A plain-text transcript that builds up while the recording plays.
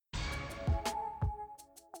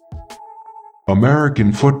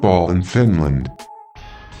American football in Finland.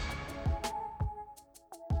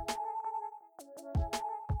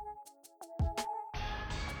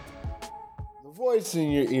 The voice in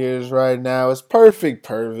your ears right now is Perfect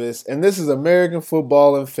Purvis, and this is American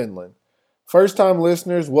Football in Finland. First time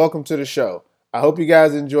listeners, welcome to the show. I hope you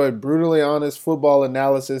guys enjoy brutally honest football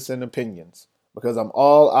analysis and opinions, because I'm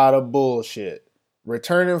all out of bullshit.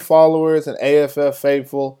 Returning followers and AFF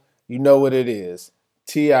faithful, you know what it is.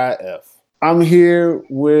 TIF. I'm here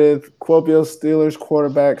with Kuopio Steelers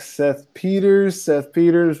quarterback Seth Peters. Seth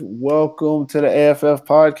Peters, welcome to the AFF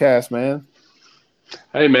podcast, man.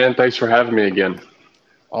 Hey, man. Thanks for having me again.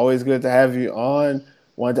 Always good to have you on.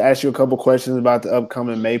 Wanted to ask you a couple questions about the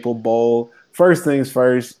upcoming Maple Bowl. First things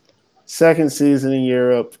first, second season in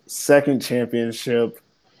Europe, second championship.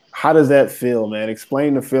 How does that feel, man?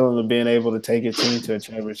 Explain the feeling of being able to take your team to a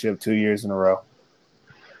championship 2 years in a row.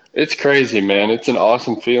 It's crazy, man. It's an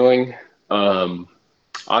awesome feeling.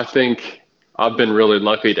 I think I've been really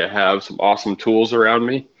lucky to have some awesome tools around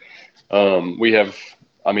me.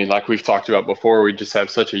 Like we've talked about before, we just have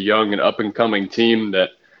such a young and up-and-coming team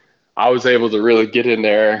that I was able to really get in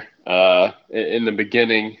there in the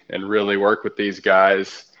beginning and really work with these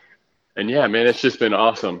guys. And, yeah, man, it's just been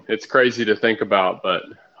awesome. It's crazy to think about, but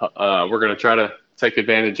we're going to try to take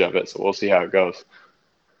advantage of it, so we'll see how it goes.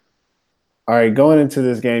 All right, going into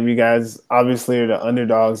this game, you guys obviously are the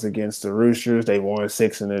underdogs against the Roosters. They've won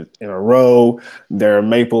six in a row. They're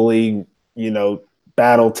Maple League,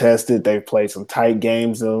 battle tested. They've played some tight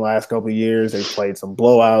games in the last couple of years. They've played some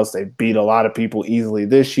blowouts. They beat a lot of people easily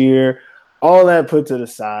this year. All that put to the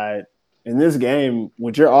side, in this game,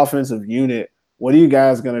 with your offensive unit, what are you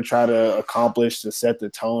guys going to try to accomplish to set the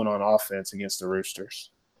tone on offense against the Roosters?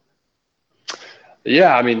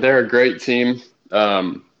 Yeah, I mean, they're a great team.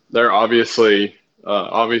 They're obviously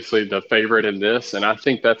the favorite in this, and I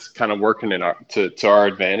think that's kind of working to our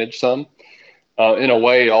advantage some. In a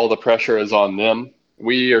way, all the pressure is on them.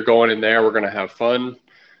 We are going in there. We're going to have fun.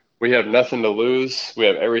 We have nothing to lose. We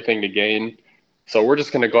have everything to gain. So we're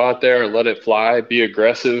just going to go out there and let it fly, be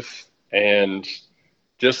aggressive, and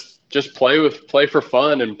just play for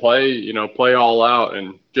fun and play all out,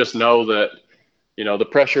 and just know that the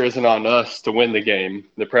pressure isn't on us to win the game.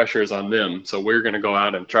 The pressure is on them. So we're going to go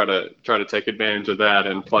out and try to take advantage of that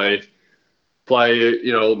and play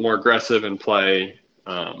more aggressive and play.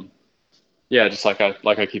 Just like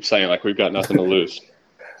I keep saying, like we've got nothing to lose.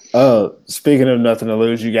 Speaking of nothing to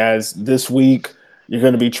lose, you guys, this week you're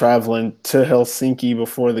going to be traveling to Helsinki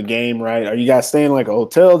before the game, right? Are you guys staying like a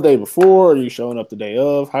hotel the day before, or are you showing up the day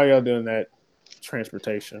of? How are y'all doing that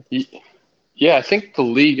transportation? Yeah, I think the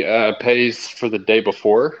league pays for the day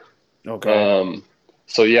before. Okay.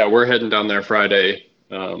 We're heading down there Friday.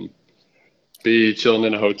 Be chilling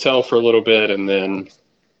in a hotel for a little bit, and then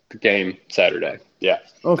the game Saturday. Yeah.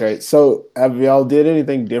 Okay. So have y'all did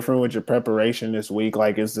anything different with your preparation this week?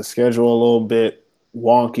 Like, is the schedule a little bit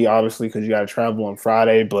wonky, obviously, because you got to travel on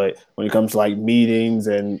Friday, but when it comes to like meetings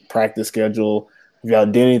and practice schedule, have y'all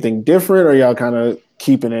did anything different, or y'all kind of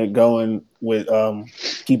keeping it going with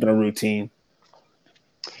keeping a routine?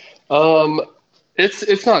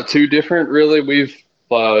 It's not too different, really. We've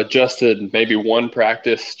adjusted maybe one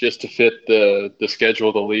practice just to fit the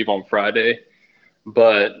schedule to leave on Friday.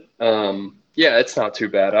 But, it's not too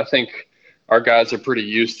bad. I think our guys are pretty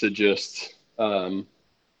used to just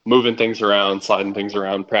moving things around, sliding things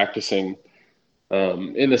around, practicing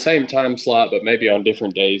in the same time slot, but maybe on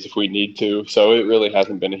different days if we need to. So it really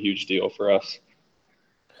hasn't been a huge deal for us.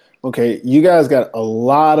 Okay, you guys got a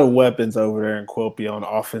lot of weapons over there in Kuopio on the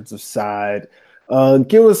offensive side.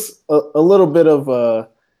 Give us a little bit of a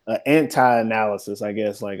anti-analysis, I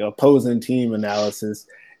guess, like opposing team analysis.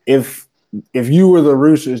 If you were the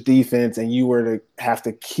Roosters defense and you were to have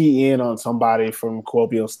to key in on somebody from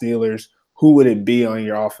Kuopio Steelers, who would it be on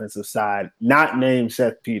your offensive side? Not named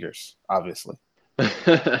Seth Peters, obviously.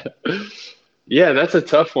 Yeah, that's a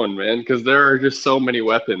tough one, man, because there are just so many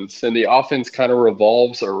weapons, and the offense kind of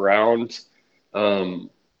revolves around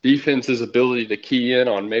defense's ability to key in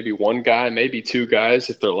on maybe one guy, maybe two guys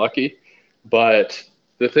if they're lucky. But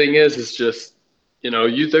the thing is just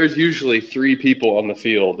there's usually three people on the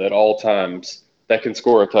field at all times that can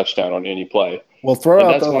score a touchdown on any play. Well, throw And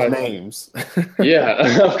out that's those why, names.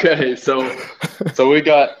 yeah, okay. So we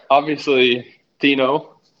got obviously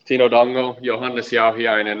Tino Dongo, Johannes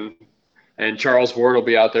Jauhiainen, and Charles Ward will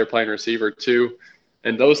be out there playing receiver too.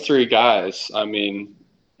 And those three guys, I mean,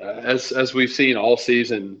 as we've seen all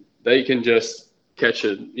season, they can just catch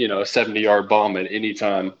a 70-yard bomb at any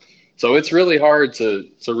time. So it's really hard to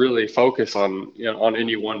really focus on on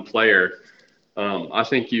any one player. I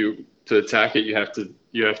think you attack it. You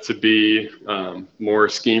have to be more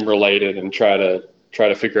scheme related and try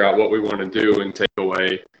to figure out what we want to do and take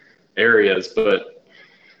away areas. But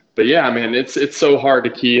yeah, I mean, it's so hard to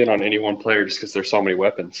key in on any one player just because there's so many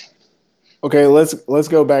weapons. Okay, let's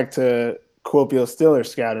go back to Kuopio Steelers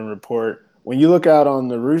scouting report. When you look out on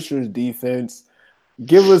the Roosters defense,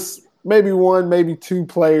 give us maybe one, maybe two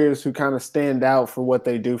players who kind of stand out for what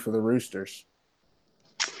they do for the Roosters.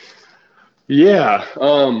 Yeah,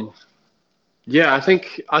 yeah, I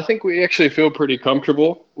think we actually feel pretty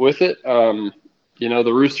comfortable with it. The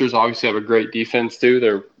Roosters obviously have a great defense too.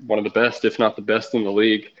 They're one of the best, if not the best, in the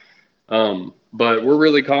league. But we're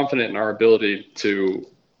really confident in our ability to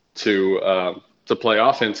play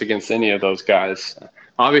offense against any of those guys.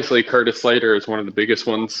 Obviously, Curtis Slater is one of the biggest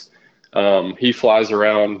ones. He flies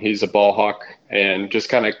around. He's a ball hawk, and just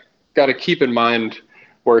kind of got to keep in mind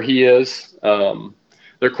where he is.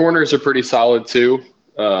 Their corners are pretty solid too.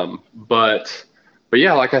 But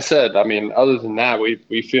yeah, like I said, I mean, other than that,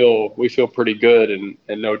 we feel pretty good, and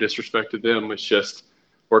no disrespect to them. It's just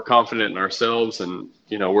we're confident in ourselves, and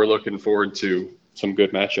we're looking forward to some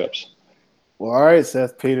good matchups. Well, all right,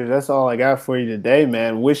 Seth Peters, that's all I got for you today,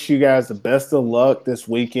 man. Wish you guys the best of luck this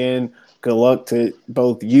weekend. Good luck to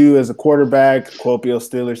both you as a quarterback, Kuopio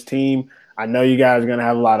Steelers team. I know you guys are going to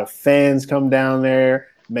have a lot of fans come down there,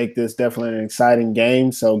 make this definitely an exciting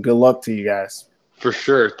game. So good luck to you guys. For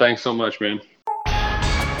sure. Thanks so much, man.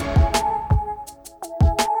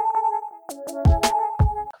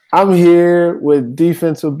 I'm here with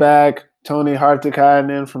defensive back Toni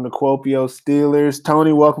Hartikainen from the Kuopio Steelers.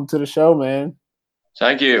 Tony, welcome to the show, man.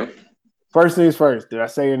 Thank you. First things first, did I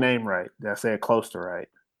say your name right? Did I say it close to right?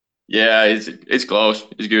 Yeah, it's close.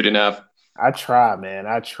 It's good enough. I try, man.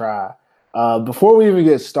 I try. Before we even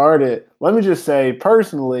get started, let me just say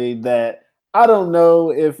personally that I don't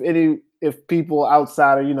know if people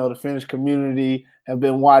outside of the Finnish community have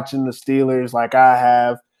been watching the Steelers like I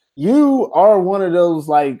have. You are one of those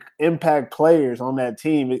like impact players on that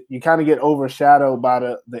team. You kind of get overshadowed by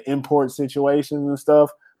the import situations and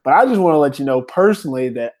stuff. But I just want to let you know personally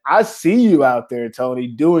that I see you out there, Tony,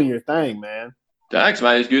 doing your thing, man. Thanks,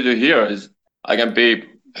 man. It's good to hear. I can be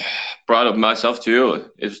proud of myself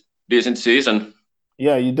too. It's a decent season.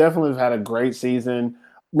 Yeah, you definitely have had a great season.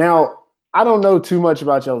 Now, I don't know too much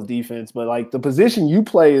about y'all's defense, but like the position you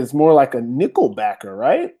play is more like a nickel backer,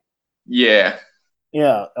 right? Yeah.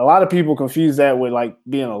 Yeah, a lot of people confuse that with like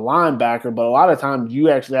being a linebacker, but a lot of times you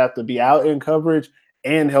actually have to be out in coverage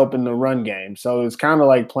and helping the run game. So it's kind of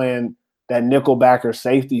like playing that nickel backer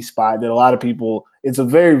safety spot that a lot of people – it's a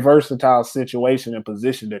very versatile situation and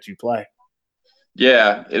position that you play.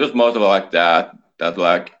 Yeah, it was mostly like that.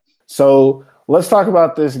 So let's talk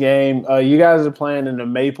about this game. You guys are playing in the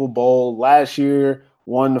Maple Bowl. Last year,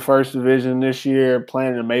 won the first division. This year,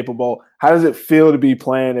 playing in the Maple Bowl. How does it feel to be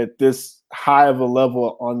playing at this high of a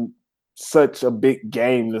level on such a big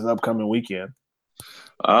game this upcoming weekend?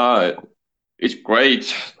 It's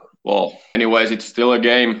great. Well, anyways, it's still a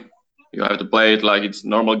game. You have to play it like it's a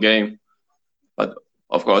normal game. But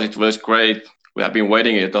of course, it was great. We have been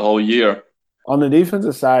waiting it the whole year. On the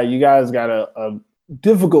defensive side, you guys got a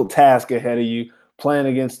difficult task ahead of you playing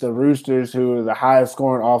against the Roosters, who are the highest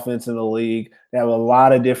scoring offense in the league. They have a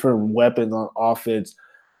lot of different weapons on offense.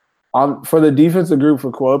 For the defensive group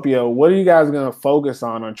for Kuopio, what are you guys going to focus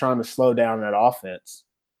on trying to slow down that offense?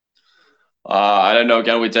 I don't know.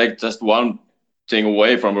 Can we take just one thing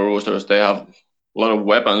away from the Roosters? They have a lot of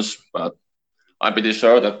weapons, but I'm pretty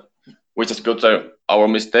sure that we just got our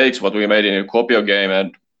mistakes, what we made in the Kuopio game,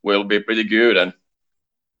 and we'll be pretty good. And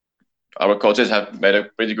our coaches have made a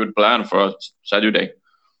pretty good plan for Saturday.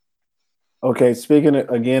 Okay, speaking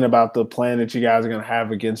again about the plan that you guys are going to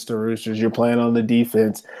have against the Roosters, you're playing on the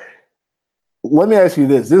defense. Let me ask you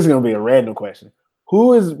this. This is going to be a random question.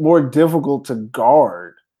 Who is more difficult to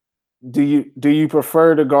guard? Do you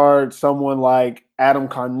prefer to guard someone like Adam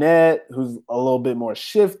Carnett, who's a little bit more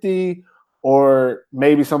shifty, or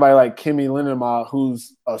maybe somebody like Kimi Linema,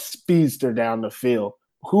 who's a speedster down the field?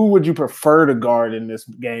 Who would you prefer to guard in this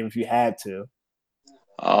game if you had to?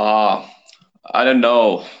 I don't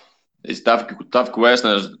know. It's tough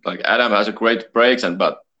question. Like Adam has a great breaks,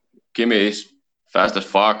 but Kimi is fast as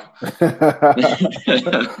fuck.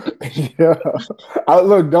 Yeah.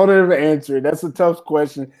 Look, don't ever answer it. That's a tough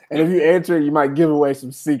question. And if you answer it, you might give away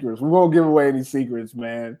some secrets. We won't give away any secrets,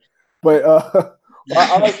 man. But I'll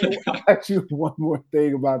ask you one more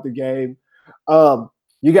thing about the game.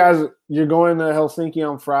 You guys, you're going to Helsinki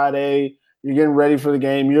on Friday. You're getting ready for the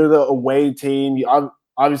game. You're the away team.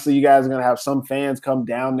 Obviously, you guys are going to have some fans come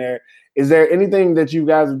down there. Is there anything that you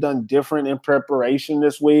guys have done different in preparation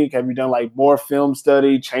this week? Have you done like more film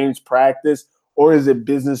study, changed practice, or is it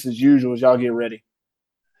business as usual as y'all get ready?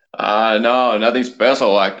 No, nothing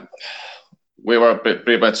special. Like we were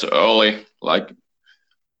pretty much early. Like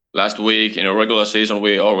last week in a regular season,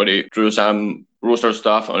 we already drew some rooster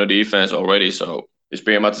stuff on the defense already. So it's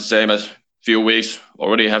pretty much the same as few weeks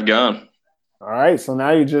already have gone. All right, so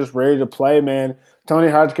now you're just ready to play, man. Tony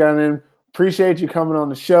Hodgkinen, appreciate you coming on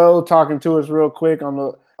the show, talking to us real quick on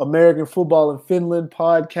the American Football in Finland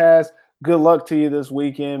podcast. Good luck to you this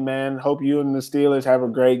weekend, man. Hope you and the Steelers have a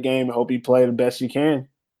great game. Hope you play the best you can.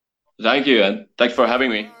 Thank you, and thanks for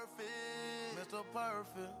having me.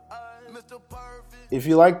 If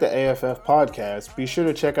you like the AFF podcast, be sure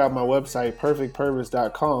to check out my website,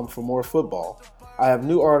 perfectpurpose.com, for more football. I have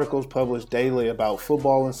new articles published daily about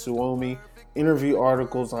football in Suomi, interview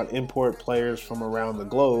articles on import players from around the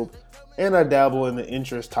globe, and I dabble in the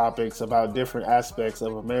interest topics about different aspects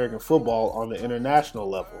of American football on the international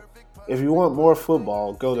level. If you want more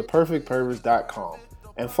football, go to perfectpurpose.com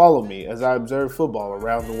and follow me as I observe football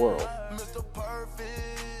around the world.